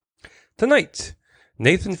Tonight,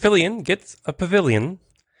 Nathan Fillion gets a pavilion,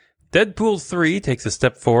 Deadpool 3 takes a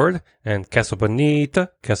step forward, and Casa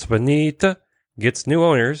Bonita gets new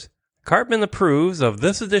owners. Cartman approves of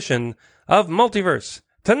this edition of Multiverse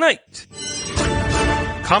Tonight.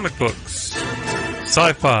 Comic books,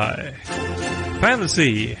 sci-fi,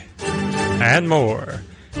 fantasy, and more.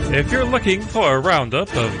 If you're looking for a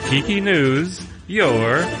roundup of geeky news,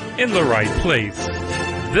 you're in the right place.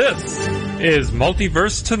 This is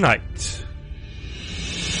Multiverse Tonight.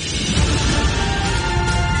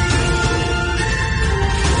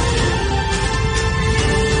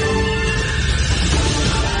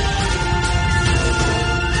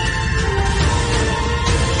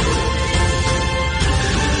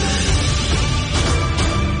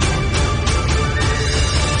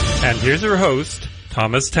 And here's your host,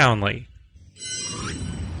 Thomas Townley.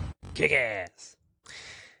 Kick-ass.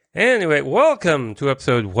 Anyway, welcome to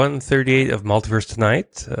episode 138 of Multiverse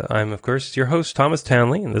Tonight. I'm, of course, your host, Thomas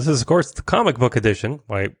Townley, and this is, of course, the comic book edition.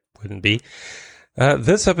 Why wouldn't it be?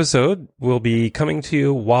 This episode will be coming to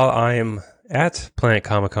you while I'm at Planet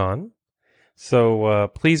Comic-Con. So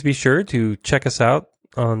please be sure to check us out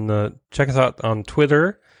on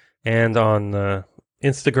Twitter and on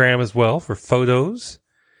Instagram as well for photos.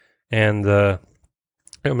 And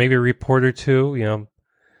maybe a report or two, you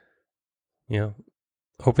know,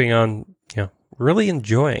 hoping on, really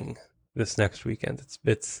enjoying this next weekend.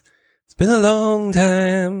 It's been a long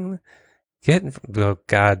time oh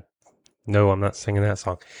God, no, I'm not singing that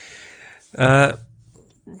song.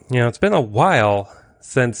 It's been a while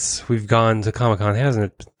since we've gone to Comic-Con, hasn't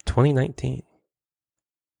it? 2019.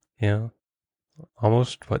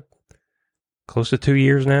 Almost close to 2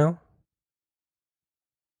 years now.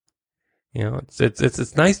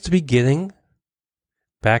 It's nice to be getting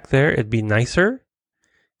back there. It'd be nicer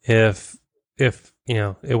if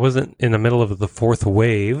it wasn't in the middle of the fourth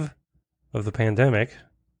wave of the pandemic.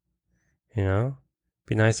 It'd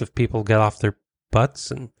be nice if people get off their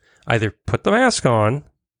butts and either put the mask on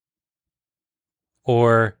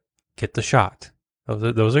or get the shot.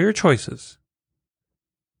 Those are your choices.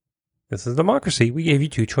 This is democracy. We gave you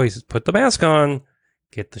two choices. Put the mask on,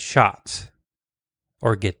 get the shot,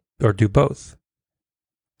 or do both.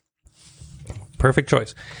 Perfect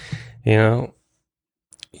choice. You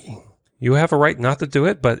have a right not to do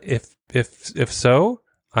it, but if so,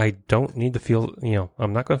 I don't need to feel,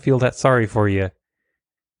 I'm not going to feel that sorry for you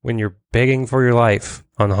when you're begging for your life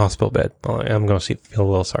on the hospital bed. I'm going to feel a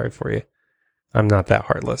little sorry for you. I'm not that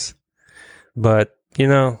heartless. But,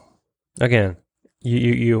 again,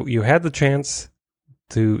 you had the chance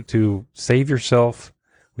to save yourself.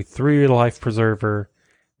 We threw you the life preserver.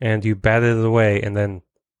 And you batted it away and then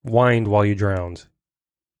whined while you drowned.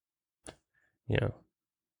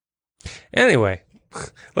 Anyway,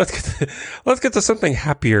 let's get to something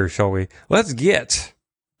happier, shall we? Let's get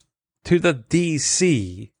to the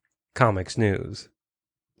DC Comics news.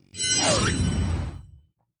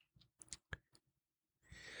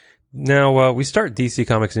 Now, we start DC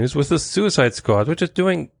Comics news with the Suicide Squad, which is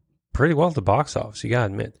doing pretty well at the box office, you gotta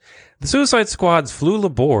admit. The Suicide Squad's Flula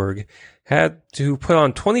Borg had to put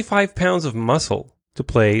on 25 pounds of muscle to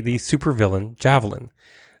play the supervillain Javelin.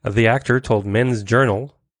 The actor told Men's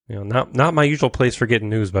Journal, not my usual place for getting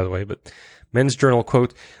news, by the way, but Men's Journal,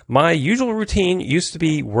 quote, "My usual routine used to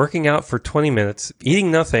be working out for 20 minutes,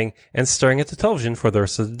 eating nothing, and staring at the television for the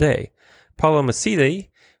rest of the day. Paulo Macide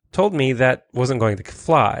told me that wasn't going to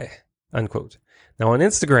fly," unquote. Now on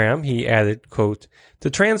Instagram, he added, quote, "To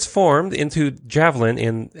transformed into Javelin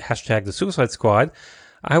in hashtag the Suicide Squad,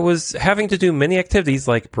 I was having to do many activities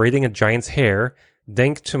like braiding a giant's hair,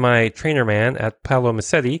 thank to my trainer man at Paulo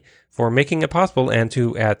Macide for making it possible, and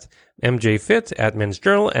to at MJ Fit, at Men's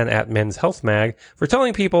Journal, and at Men's Health Mag for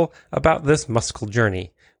telling people about this muscle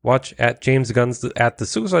journey. Watch at James Gunn's at the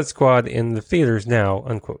Suicide Squad in the theaters now,"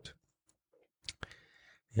 unquote.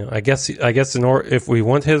 I guess if we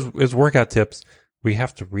want his workout tips, we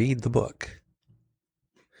have to read the book.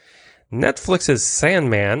 Netflix's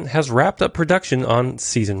Sandman has wrapped up production on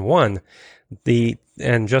season 1.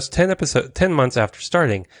 And just 10 months after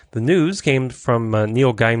starting. The news came from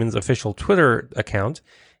Neil Gaiman's official Twitter account.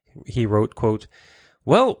 He wrote, quote,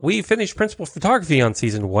 "Well, we finished principal photography on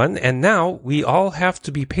season 1, and now we all have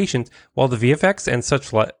to be patient while the VFX and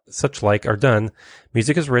such like are done.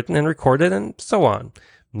 Music is written and recorded and so on.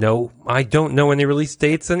 No, I don't know any release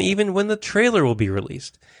dates and even when the trailer will be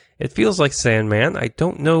released. It feels like Sandman. I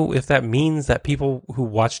don't know if that means that people who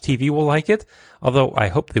watch TV will like it, although I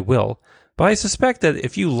hope they will. But I suspect that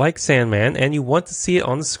if you like Sandman and you want to see it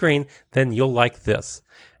on the screen, then you'll like this.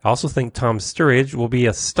 I also think Tom Sturridge will be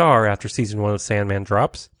a star after season 1 of Sandman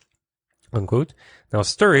drops," unquote. Now,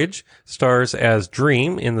 Sturridge stars as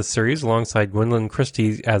Dream in the series alongside Gwendolyn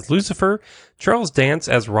Christie as Lucifer, Charles Dance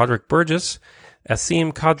as Roderick Burgess,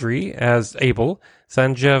 Asim Qadri as Abel,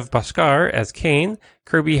 Sanjeev Bhaskar as Cain,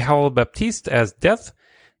 Kirby Howell-Baptiste as Death,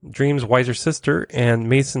 Dream's wiser sister,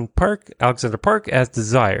 and Alexander Park as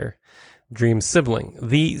Desire, Dream's sibling.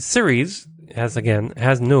 The series,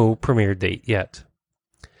 has no premiere date yet.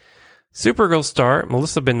 Supergirl star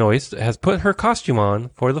Melissa Benoist has put her costume on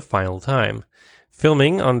for the final time.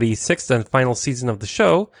 Filming on the 6th and final season of the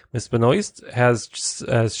show, Miss Benoist has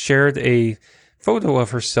shared a photo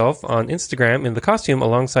of herself on Instagram in the costume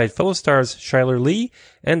alongside fellow stars Shyler Lee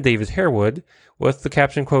and David Harewood with the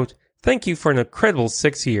caption, quote, "Thank you for an incredible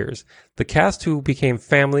 6 years. The cast who became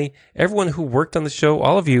family, everyone who worked on the show,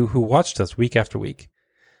 all of you who watched us week after week."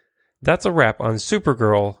 That's a wrap on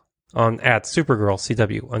Supergirl at Supergirl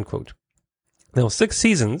CW, unquote. Now, 6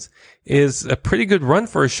 seasons is a pretty good run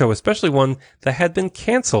for a show, especially one that had been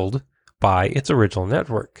canceled by its original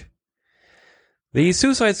network. The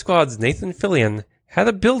Suicide Squad's Nathan Fillion had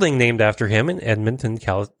a building named after him in Edmonton,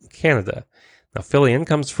 Canada. Now, Fillion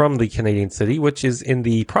comes from the Canadian city, which is in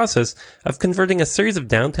the process of converting a series of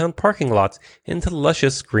downtown parking lots into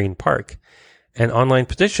luscious green park. An online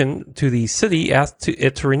petition to the city asked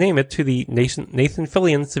it to rename it to the Nathan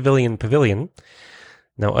Fillion Civilian Pavilion.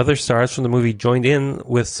 Now, other stars from the movie joined in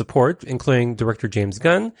with support, including director James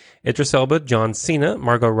Gunn, Idris Elba, John Cena,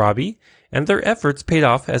 Margot Robbie, and their efforts paid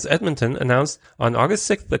off as Edmonton announced on August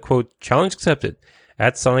 6th the, quote, "Challenge accepted.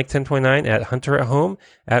 At Sonic 1029, at Hunter at Home,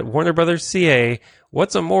 at Warner Brothers CA,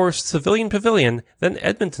 what's a more civilian pavilion than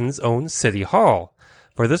Edmonton's own City Hall?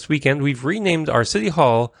 For this weekend, we've renamed our City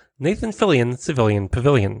Hall Nathan Fillion Civilian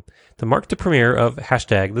Pavilion to mark the premiere of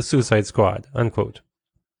 #The Suicide Squad," unquote.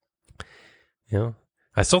 You know,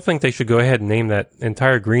 I still think they should go ahead and name that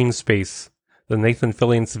entire green space the Nathan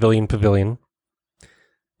Fillion Civilian Pavilion.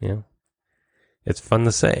 You know, it's fun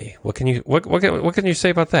to say. What can you say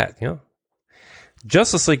about that? You know,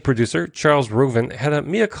 Justice League producer Charles Roven had a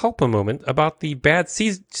mea culpa moment about the bad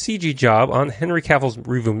CG job on Henry Cavill's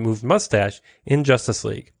removed mustache in Justice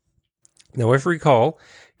League. Now, if you recall,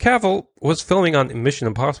 Cavill was filming on Mission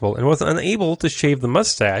Impossible and was unable to shave the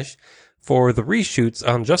mustache for the reshoots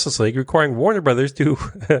on Justice League, requiring Warner Brothers to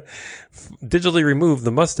digitally remove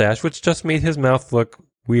the mustache, which just made his mouth look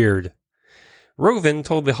weird. Roven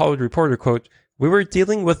told The Hollywood Reporter, quote, "We were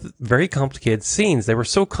dealing with very complicated scenes. They were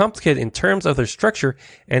so complicated in terms of their structure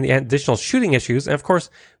and the additional shooting issues. And of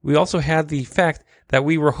course, we also had the fact that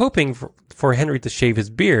we were hoping for Henry to shave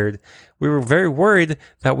his beard. We were very worried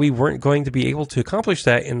that we weren't going to be able to accomplish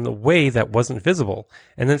that in a way that wasn't visible.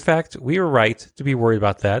 And in fact, we were right to be worried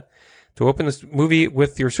about that. To open this movie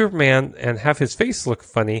with your Superman and have his face look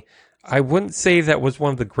funny, I wouldn't say that was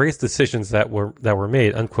one of the greatest decisions that were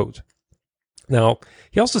made," unquote. Now,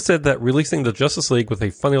 he also said that releasing the Justice League with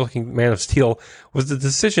a funny-looking Man of Steel was the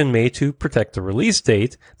decision made to protect the release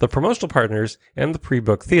date, the promotional partners, and the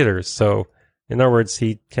pre-book theaters. So, in other words,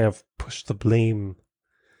 he kind of pushed the blame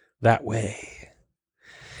that way.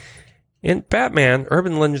 In Batman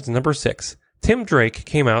Urban Legends number 6, Tim Drake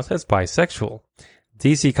came out as bisexual.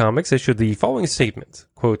 DC Comics issued the following statement,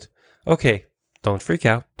 quote, "Okay, don't freak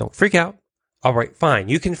out. All right, fine,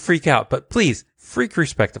 you can freak out, but please, freak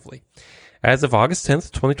respectively. As of August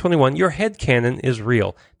 10th, 2021, your headcanon is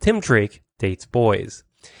real. Tim Drake dates boys.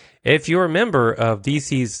 If you're a member of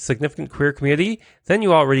DC's significant queer community, then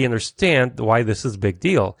you already understand why this is a big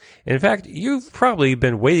deal. In fact, you've probably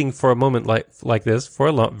been waiting for a moment like this for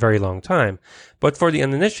a very long time. But for the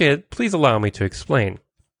uninitiated, please allow me to explain.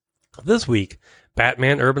 This week,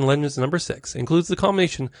 Batman Urban Legends number 6 includes the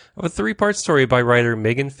culmination of a 3-part story by writer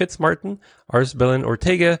Megan Fitzmartin, artist Belen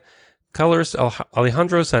Ortega, colorist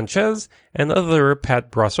Alejandro Sanchez, and other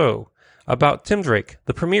Pat Brosseau, about Tim Drake,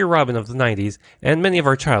 the premier Robin of the 90s and many of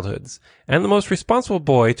our childhoods, and the most responsible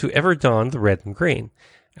boy to ever don the red and green.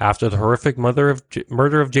 After the horrific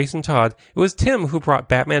murder of Jason Todd, it was Tim who brought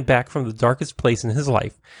Batman back from the darkest place in his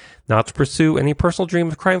life, not to pursue any personal dream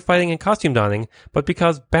of crime fighting and costume donning, but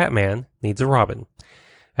because Batman needs a Robin.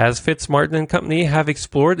 As Fitzmartin and company have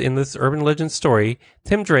explored in this Urban Legends story,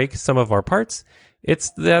 Tim Drake, Sum of Our Parts,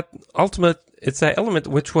 it's that element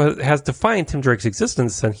which has defined Tim Drake's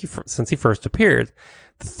existence since he first appeared.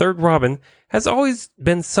 The third Robin has always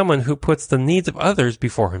been someone who puts the needs of others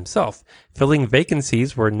before himself, filling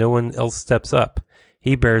vacancies where no one else steps up.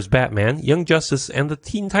 He bears Batman, Young Justice, and the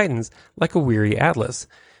Teen Titans like a weary Atlas,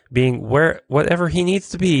 being whatever he needs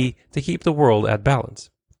to be to keep the world at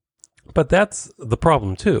balance. But that's the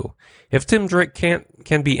problem too. If Tim Drake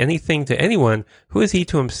can be anything to anyone, who is he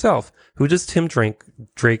to himself? Who does Tim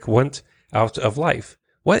Drake want out of life?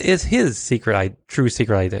 What is his true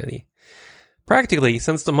secret identity? Practically,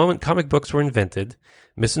 since the moment comic books were invented,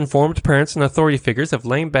 misinformed parents and authority figures have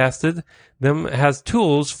lambasted them as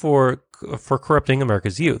tools for corrupting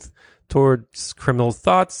America's youth towards criminal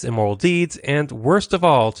thoughts, immoral deeds, and, worst of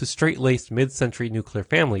all, to straight-laced mid-century nuclear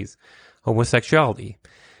families, homosexuality.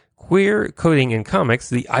 Queer coding in comics,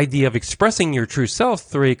 the idea of expressing your true self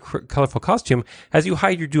through a colorful costume as you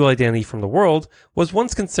hide your dual identity from the world, was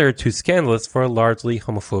once considered too scandalous for a largely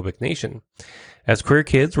homophobic nation. As queer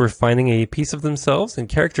kids were finding a piece of themselves in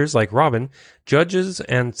characters like Robin, judges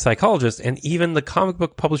and psychologists, and even the comic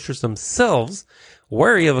book publishers themselves,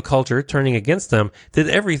 wary of a culture turning against them, did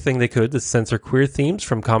everything they could to censor queer themes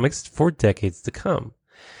from comics for decades to come.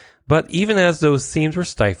 But even as those themes were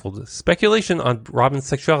stifled, speculation on Robin's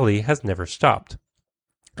sexuality has never stopped.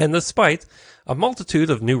 And despite a multitude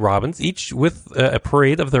of new Robins, each with a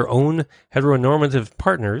parade of their own heteronormative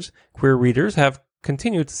partners, queer readers have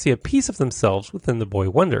continued to see a piece of themselves within the boy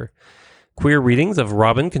wonder. Queer readings of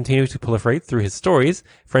Robin continue to proliferate through his stories,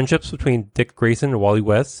 friendships between Dick Grayson and Wally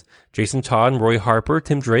West, Jason Todd and Roy Harper,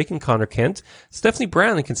 Tim Drake and Connor Kent, Stephanie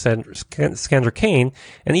Brown and Cassandra Cain,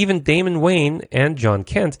 and even Damon Wayne and John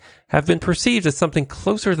Kent have been perceived as something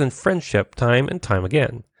closer than friendship time and time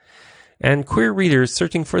again. And queer readers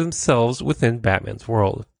searching for themselves within Batman's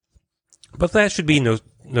world. But that should be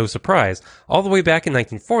no surprise. All the way back in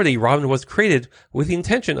 1940, Robin was created with the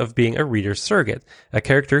intention of being a reader's surrogate, a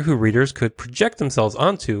character who readers could project themselves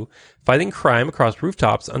onto, fighting crime across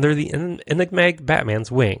rooftops under the enigmatic Batman's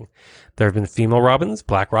wing. There have been female Robins,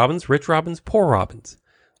 black Robins, rich Robins, poor Robins.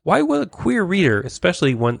 Why would a queer reader,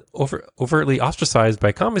 especially one overtly ostracized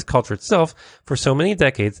by comics culture itself for so many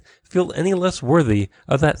decades, feel any less worthy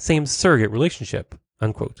of that same surrogate relationship?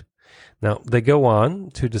 Unquote. Now, they go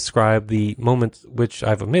on to describe the moment which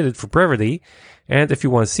I've omitted for brevity, and if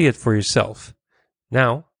you want to see it for yourself.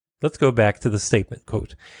 Now, let's go back to the statement,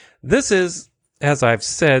 quote, "This is, as I've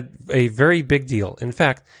said, a very big deal. In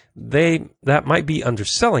fact, that might be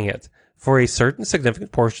underselling it. For a certain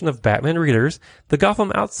significant portion of Batman readers, the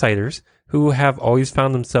Gotham outsiders, who have always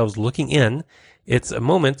found themselves looking in, it's a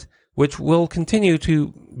moment which we'll continue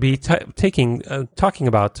to be talking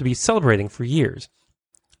about, to be celebrating for years.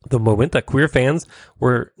 The moment that queer fans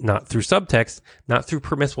were not through subtext, not through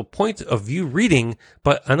permissible point of view reading,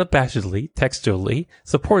 but unabashedly, textually,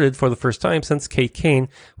 supported for the first time since Kate Kane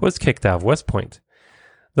was kicked out of West Point.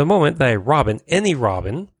 The moment that a Robin, any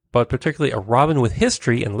Robin, but particularly a Robin with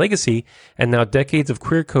history and legacy, and now decades of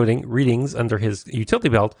queer coding readings under his utility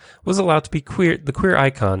belt, was allowed to be the queer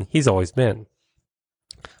icon he's always been.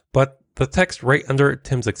 But the text right under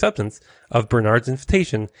Tim's acceptance of Bernard's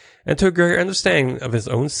invitation and to a greater understanding of his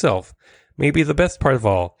own self may be the best part of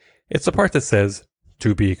all. It's the part that says,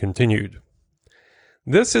 'To be continued.'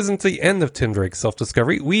 This isn't the end of Tim Drake's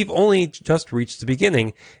self-discovery. We've only just reached the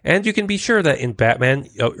beginning, and you can be sure that in Batman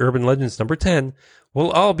Urban Legends number 10,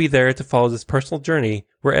 we'll all be there to follow this personal journey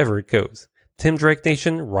wherever it goes. Tim Drake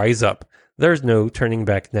Nation, rise up. There's no turning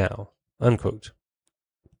back now." Unquote.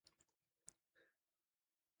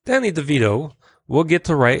 Danny DeVito will get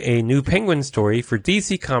to write a new Penguin story for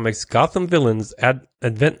DC Comics' Gotham Villains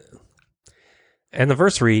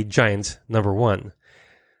Anniversary Giant number 1.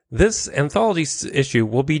 This anthology issue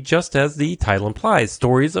will be just as the title implies,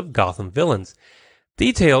 stories of Gotham villains.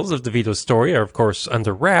 Details of DeVito's story are of course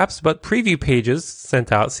under wraps, but preview pages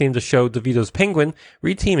sent out seem to show DeVito's Penguin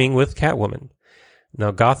reteaming with Catwoman.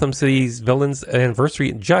 Now, Gotham City's Villains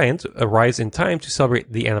Anniversary Giant arrives in time to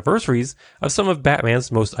celebrate the anniversaries of some of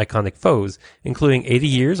Batman's most iconic foes, including 80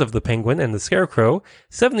 years of the Penguin and the Scarecrow,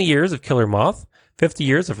 70 years of Killer Moth, 50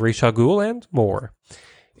 years of Ra's al Ghul, and more.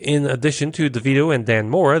 In addition to DeVito and Dan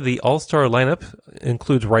Mora, the all-star lineup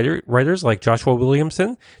includes writers like Joshua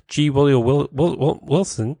Williamson, G. William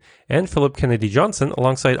Wilson, and Philip Kennedy Johnson,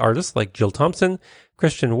 alongside artists like Jill Thompson,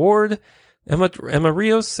 Christian Ward, Emma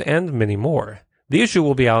Rios, and many more. The issue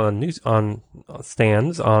will be out on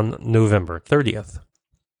stands on November 30th.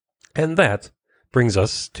 And that brings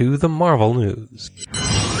us to the Marvel news.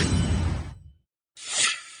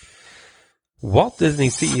 Walt Disney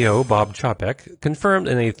CEO Bob Chapek confirmed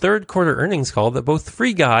in a third quarter earnings call that both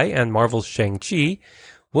Free Guy and Marvel's Shang-Chi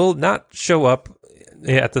will not show up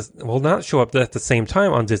at the same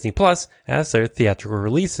time on Disney Plus as their theatrical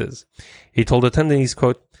releases. He told attendees,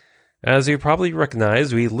 quote, "As you probably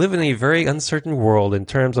recognize, we live in a very uncertain world in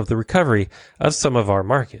terms of the recovery of some of our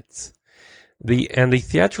markets. The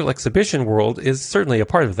theatrical exhibition world is certainly a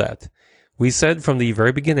part of that. We said from the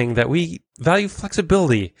very beginning that we value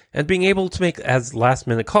flexibility and being able to make as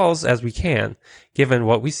last-minute calls as we can, given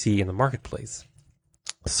what we see in the marketplace.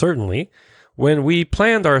 Certainly, When we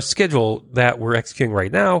planned our schedule that we're executing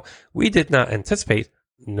right now, we did not anticipate,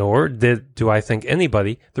 nor do I think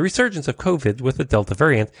anybody, the resurgence of COVID with the Delta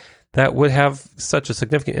variant that would have such a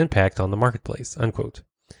significant impact on the marketplace, unquote.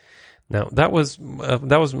 Now, that was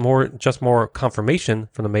more confirmation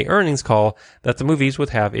from the May earnings call that the movies would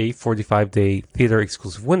have a 45-day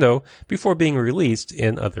theater-exclusive window before being released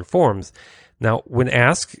in other forms. Now, when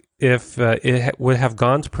asked if it would have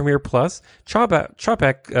gone to Premiere Plus,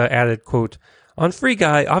 Chapek added, quote, "On Free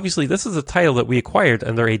Guy, obviously this is a title that we acquired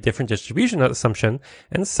under a different distribution assumption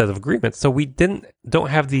and set of agreements, so we don't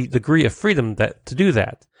have the degree of freedom to do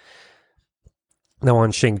that. Now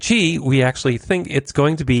on Shang-Chi, we actually think it's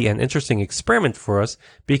going to be an interesting experiment for us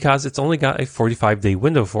because it's only got a 45-day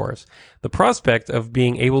window for us. The prospect of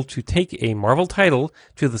being able to take a Marvel title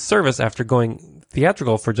to the service after going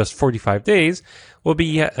theatrical for just 45 days will be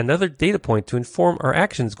yet another data point to inform our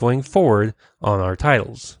actions going forward on our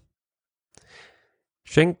titles."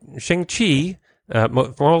 Shang-Chi,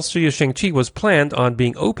 Marvel Studios Shang-Chi was planned on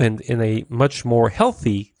being opened in a much more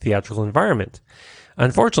healthy theatrical environment.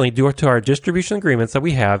 Unfortunately, due to our distribution agreements that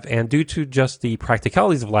we have and due to just the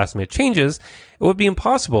practicalities of last-minute changes, it would be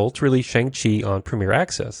impossible to release Shang-Chi on Premier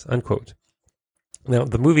Access, unquote. Now,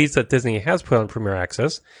 the movies that Disney has put on Premier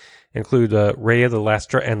Access include Raya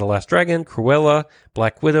and the Last Dragon, Cruella,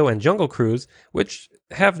 Black Widow, and Jungle Cruise, which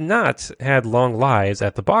have not had long lives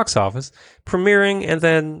at the box office, premiering and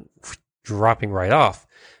then dropping right off,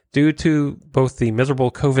 due to both the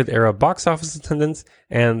miserable COVID-era box office attendance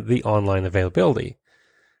and the online availability.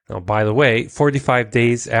 Now, by the way, 45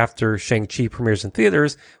 days after Shang-Chi premieres in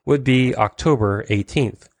theaters would be October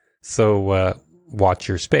 18th. So watch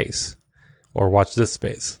your space, or watch this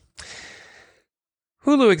space.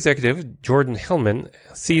 Hulu executive Jordan Hillman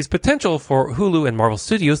sees potential for Hulu and Marvel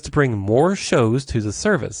Studios to bring more shows to the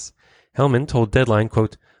service. Hillman told Deadline,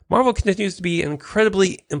 quote, "Marvel continues to be an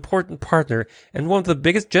incredibly important partner and one of the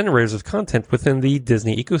biggest generators of content within the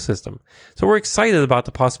Disney ecosystem. So we're excited about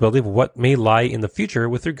the possibility of what may lie in the future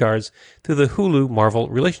with regards to the Hulu-Marvel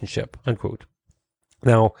relationship," unquote.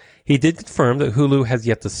 Now, he did confirm that Hulu has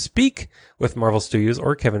yet to speak with Marvel Studios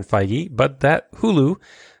or Kevin Feige, but that Hulu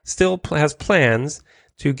still has plans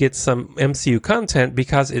to get some MCU content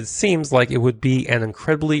because it seems like it would be an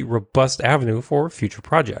incredibly robust avenue for future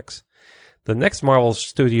projects. The next Marvel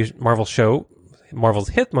show, Marvel's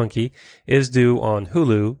Hit Monkey, is due on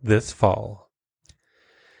Hulu this fall.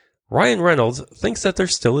 Ryan Reynolds thinks that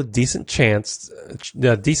there's still a decent chance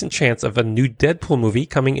of a new Deadpool movie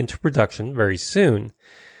coming into production very soon.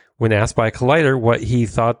 When asked by Collider what he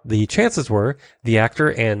thought the chances were, the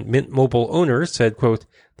actor and Mint Mobile owner said, quote,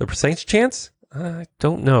 "The percentage chance? I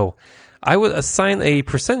don't know. I would assign a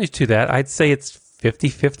percentage to that. I'd say it's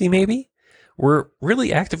 50-50 maybe. We're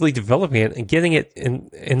really actively developing it and getting it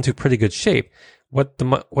into pretty good shape. What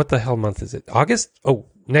the hell month is it? August?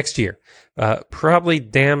 Oh, next year. Probably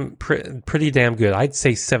pretty damn good. I'd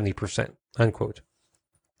say 70%, unquote.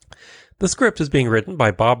 The script is being written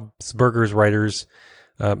by Bob's Burgers writers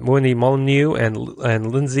Mooney Molyneux and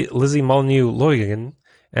Lizzie Molyneux-Logan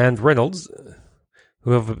and Reynolds,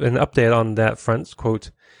 who have been updated on that front,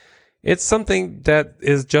 quote, "It's something that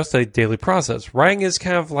is just a daily process. Writing is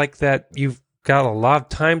kind of like that. You've got a lot of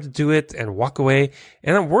time to do it and walk away,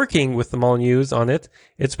 and I'm working with the Molyneux on it.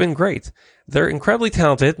 It's been great. They're incredibly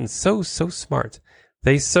talented and so smart.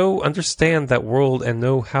 They so understand that world and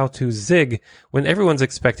know how to zig when everyone's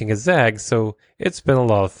expecting a zag, so it's been a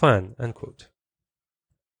lot of fun," unquote.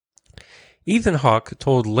 Ethan Hawke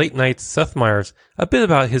told Late Night's Seth Meyers a bit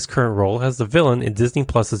about his current role as the villain in Disney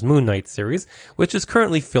Plus's Moon Knight series, which is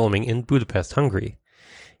currently filming in Budapest, Hungary.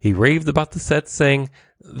 He raved about the sets, saying,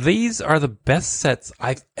 "These are the best sets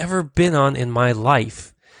I've ever been on in my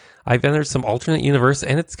life. I've entered some alternate universe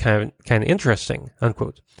and it's kind of interesting,"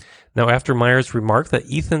 unquote. Now, after Meyers remarked that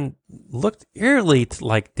Ethan looked eerily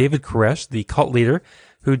like David Koresh, the cult leader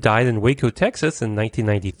who died in Waco, Texas in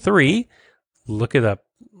 1993, look it up.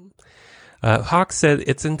 Hawke said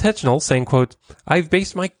it's intentional, saying, quote, "I've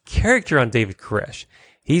based my character on David Koresh.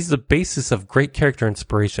 He's the basis of great character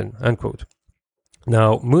inspiration," unquote.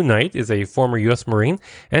 Now, Moon Knight is a former U.S. Marine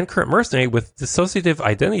and current mercenary with dissociative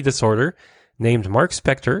identity disorder named Mark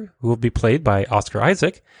Spector, who will be played by Oscar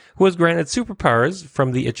Isaac, who was granted superpowers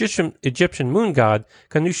from the Egyptian moon god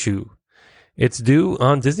Khonshu. It's due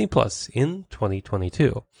on Disney Plus in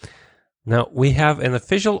 2022. Now, we have an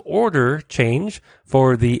official order change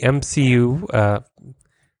for the MCU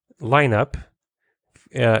lineup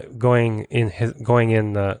going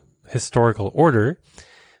in historical order.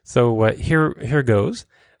 So here goes.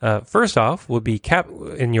 First off, would be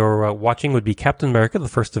watching would be Captain America: The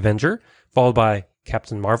First Avenger, followed by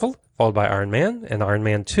Captain Marvel, followed by Iron Man and Iron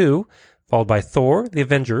Man 2, followed by Thor, The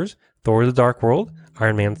Avengers, Thor the Dark World,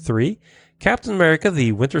 Iron Man 3, Captain America,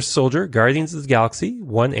 The Winter Soldier, Guardians of the Galaxy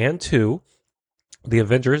 1 and 2, The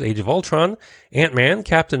Avengers, Age of Ultron, Ant-Man,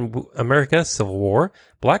 Captain America, Civil War,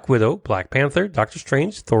 Black Widow, Black Panther, Doctor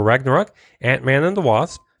Strange, Thor Ragnarok, Ant-Man and the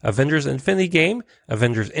Wasp, Avengers Infinity Game,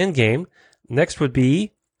 Avengers Endgame. Next would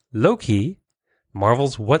be Loki,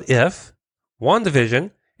 Marvel's What If, WandaVision,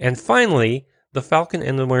 and finally, The Falcon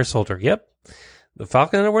and the Winter Soldier. Yep, The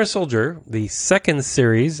Falcon and the Winter Soldier, the second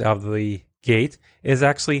series out of the gate, is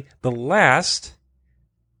actually the last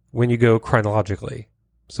when you go chronologically.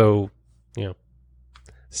 So,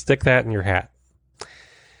 stick that in your hat.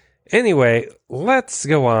 Anyway, let's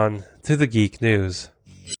go on to the geek news.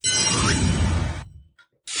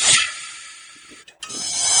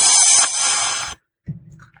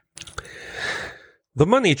 The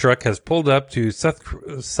money truck has pulled up to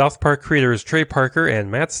South Park creators Trey Parker and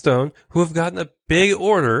Matt Stone, who have gotten a big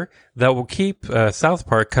order that will keep South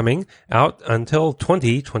Park coming out until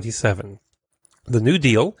 2027. The new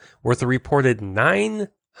deal, worth a reported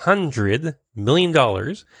 $900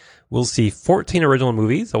 million, will see 14 original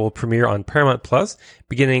movies that will premiere on Paramount Plus,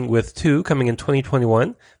 beginning with 2 coming in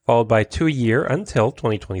 2021, followed by 2 a year until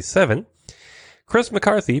 2027. Chris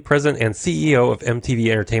McCarthy, President and CEO of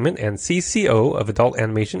MTV Entertainment and CCO of Adult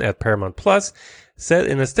Animation at Paramount Plus, said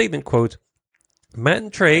in a statement, quote, "Matt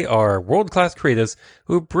and Trey are world-class creatives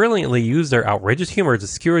who brilliantly use their outrageous humor to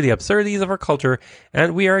skewer the absurdities of our culture,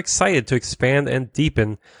 and we are excited to expand and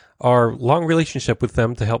deepen our long relationship with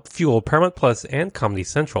them to help fuel Paramount Plus and Comedy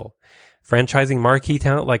Central. Franchising marquee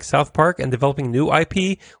talent like South Park and developing new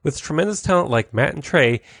IP with tremendous talent like Matt and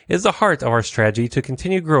Trey is the heart of our strategy to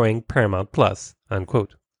continue growing Paramount Plus,"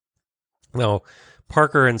 unquote. Now,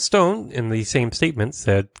 Parker and Stone, in the same statement,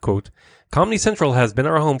 said, quote, "Comedy Central has been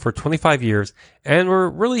our home for 25 years, and we're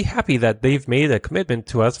really happy that they've made a commitment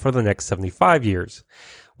to us for the next 75 years.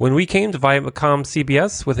 When we came to Viacom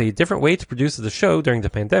CBS with a different way to produce the show during the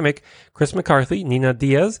pandemic, Chris McCarthy, Nina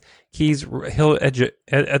Diaz, Keys Hill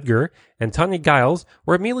Edgar, and Tanya Giles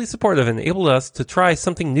were immediately supportive and enabled us to try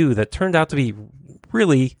something new that turned out to be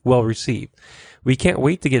really well received. We can't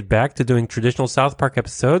wait to get back to doing traditional South Park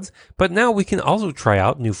episodes, but now we can also try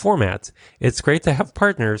out new formats. It's great to have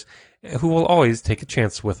partners who will always take a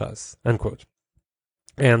chance with us," unquote.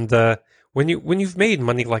 And when you've made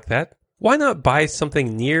money like that, why not buy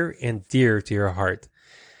something near and dear to your heart?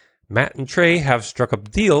 Matt and Trey have struck a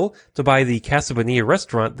deal to buy the Casa Bonita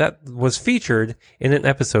restaurant that was featured in an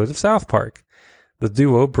episode of South Park. The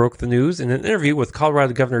duo broke the news in an interview with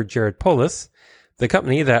Colorado Governor Jared Polis. The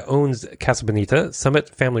company that owns Casa Bonita, Summit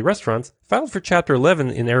Family Restaurants, filed for Chapter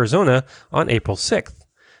 11 in Arizona on April 6th.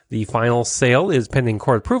 The final sale is pending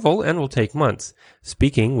court approval and will take months.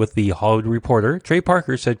 Speaking with The Hollywood Reporter, Trey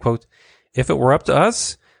Parker said, quote, "If it were up to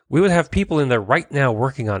us, we would have people in there right now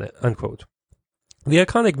working on it," unquote. The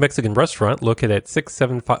iconic Mexican restaurant, located at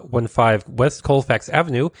 6715 West Colfax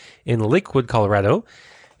Avenue in Lakewood, Colorado,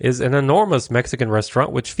 is an enormous Mexican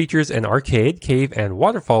restaurant which features an arcade, cave, and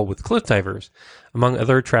waterfall with cliff divers, among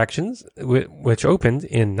other attractions, which opened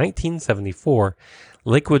in 1974.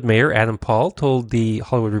 Lakewood Mayor Adam Paul told The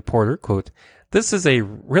Hollywood Reporter, quote, "This is a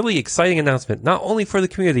really exciting announcement, not only for the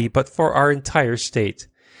community, but for our entire state.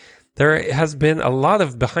 There has been a lot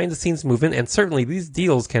of behind-the-scenes movement, and certainly these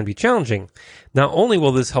deals can be challenging. Not only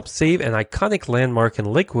will this help save an iconic landmark in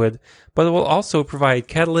Lakewood, but it will also provide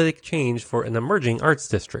catalytic change for an emerging arts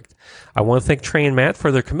district. I want to thank Trey and Matt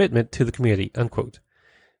for their commitment to the community," unquote.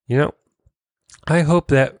 I hope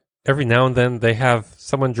that every now and then they have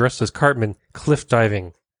someone dressed as Cartman cliff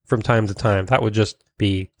diving from time to time. That would just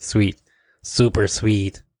be sweet. Super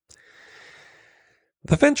sweet.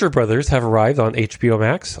 The Venture Brothers have arrived on HBO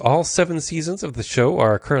Max. All 7 seasons of the show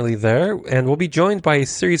are currently there and will be joined by a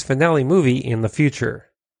series finale movie in the future.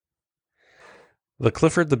 The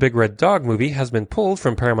Clifford the Big Red Dog movie has been pulled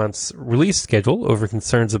from Paramount's release schedule over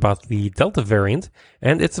concerns about the Delta variant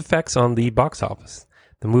and its effects on the box office.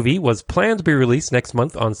 The movie was planned to be released next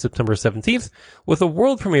month on September 17th, with a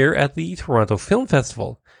world premiere at the Toronto Film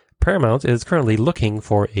Festival. Paramount is currently looking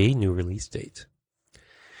for a new release date.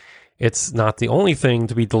 It's not the only thing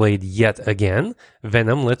to be delayed yet again.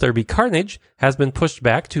 Venom: Let There Be Carnage has been pushed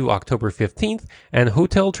back to October 15th, and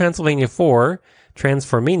Hotel Transylvania 4,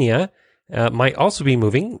 Transformania, might also be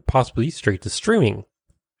moving, possibly straight to streaming.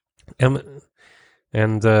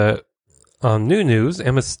 On new news,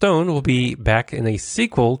 Emma Stone will be back in a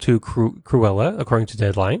sequel to Cruella, according to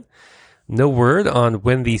Deadline. No word on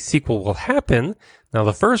when the sequel will happen. Now,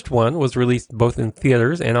 the first one was released both in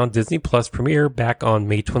theaters and on Disney Plus premiere back on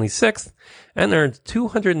May 26th and earned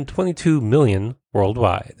 $222 million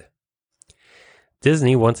worldwide.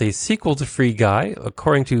 Disney wants a sequel to Free Guy,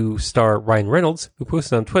 according to star Ryan Reynolds, who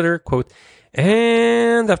posted on Twitter, quote,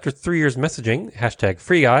 "And after 3 years messaging, hashtag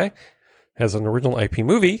Free Guy, as an original IP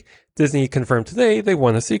movie, Disney confirmed today they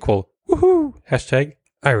want a sequel. Woohoo! Hashtag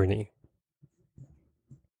irony."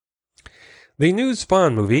 The new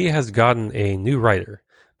Spawn movie has gotten a new writer.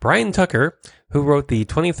 Brian Tucker, who wrote the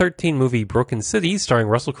 2013 movie Broken City starring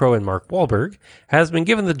Russell Crowe and Mark Wahlberg, has been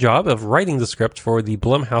given the job of writing the script for the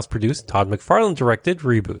Blumhouse-produced, Todd McFarlane-directed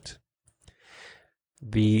reboot.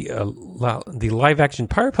 The live-action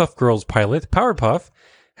Powerpuff Girls pilot, Powerpuff,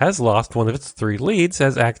 has lost one of its 3 leads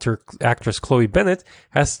as actress Chloe Bennett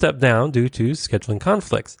has stepped down due to scheduling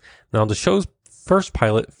conflicts. Now, the show's first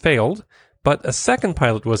pilot failed, but a second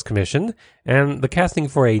pilot was commissioned, and the casting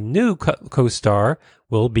for a new co-star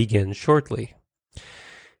will begin shortly.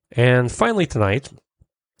 And finally tonight,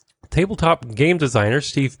 tabletop game designer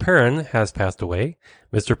Steve Perrin has passed away.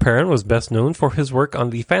 Mr. Perrin was best known for his work on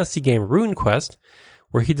the fantasy game RuneQuest,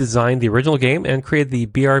 where he designed the original game and created the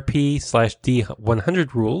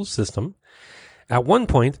BRP/D100 rules system. At one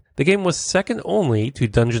point, the game was second only to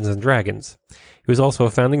Dungeons & Dragons. He was also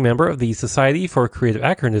a founding member of the Society for Creative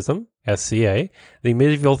Anachronism, SCA, the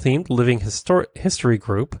medieval-themed living history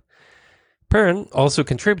group. Perrin also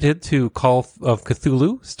contributed to Call of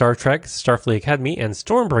Cthulhu, Star Trek, Starfleet Academy, and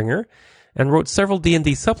Stormbringer, and wrote several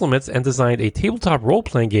D&D supplements and designed a tabletop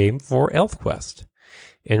role-playing game for ElfQuest.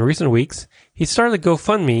 In recent weeks, he started a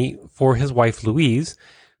GoFundMe for his wife Louise,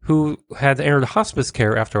 who had entered hospice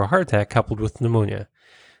care after a heart attack coupled with pneumonia.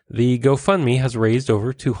 The GoFundMe has raised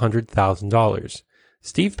over $200,000.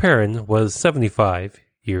 Steve Perrin was 75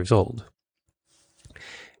 years old.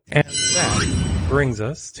 And that brings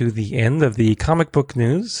us to the end of the comic book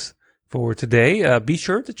news for today. Be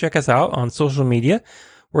sure to check us out on social media.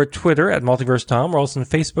 We're at Twitter at MultiverseTom. We're also on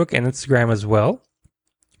Facebook and Instagram as well.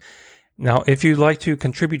 Now, if you'd like to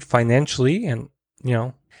contribute financially and,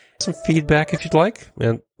 some feedback if you'd like,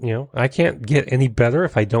 and, I can't get any better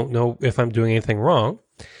if I don't know if I'm doing anything wrong.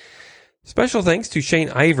 Special thanks to Shane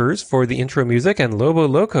Ivers for the intro music and Lobo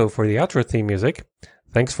Loco for the outro theme music.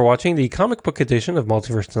 Thanks for watching the comic book edition of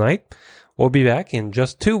Multiverse Tonight. We'll be back in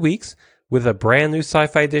just 2 weeks with a brand new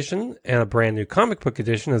sci-fi edition and a brand new comic book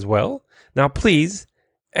edition as well. Now please,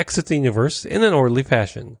 exit the universe in an orderly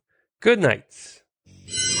fashion. Good night.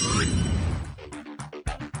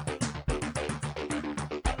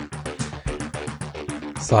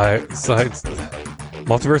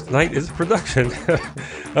 Multiverse Tonight is a production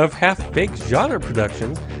of Half Baked Genre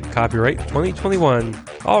Productions. Copyright 2021.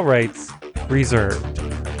 All rights reserved.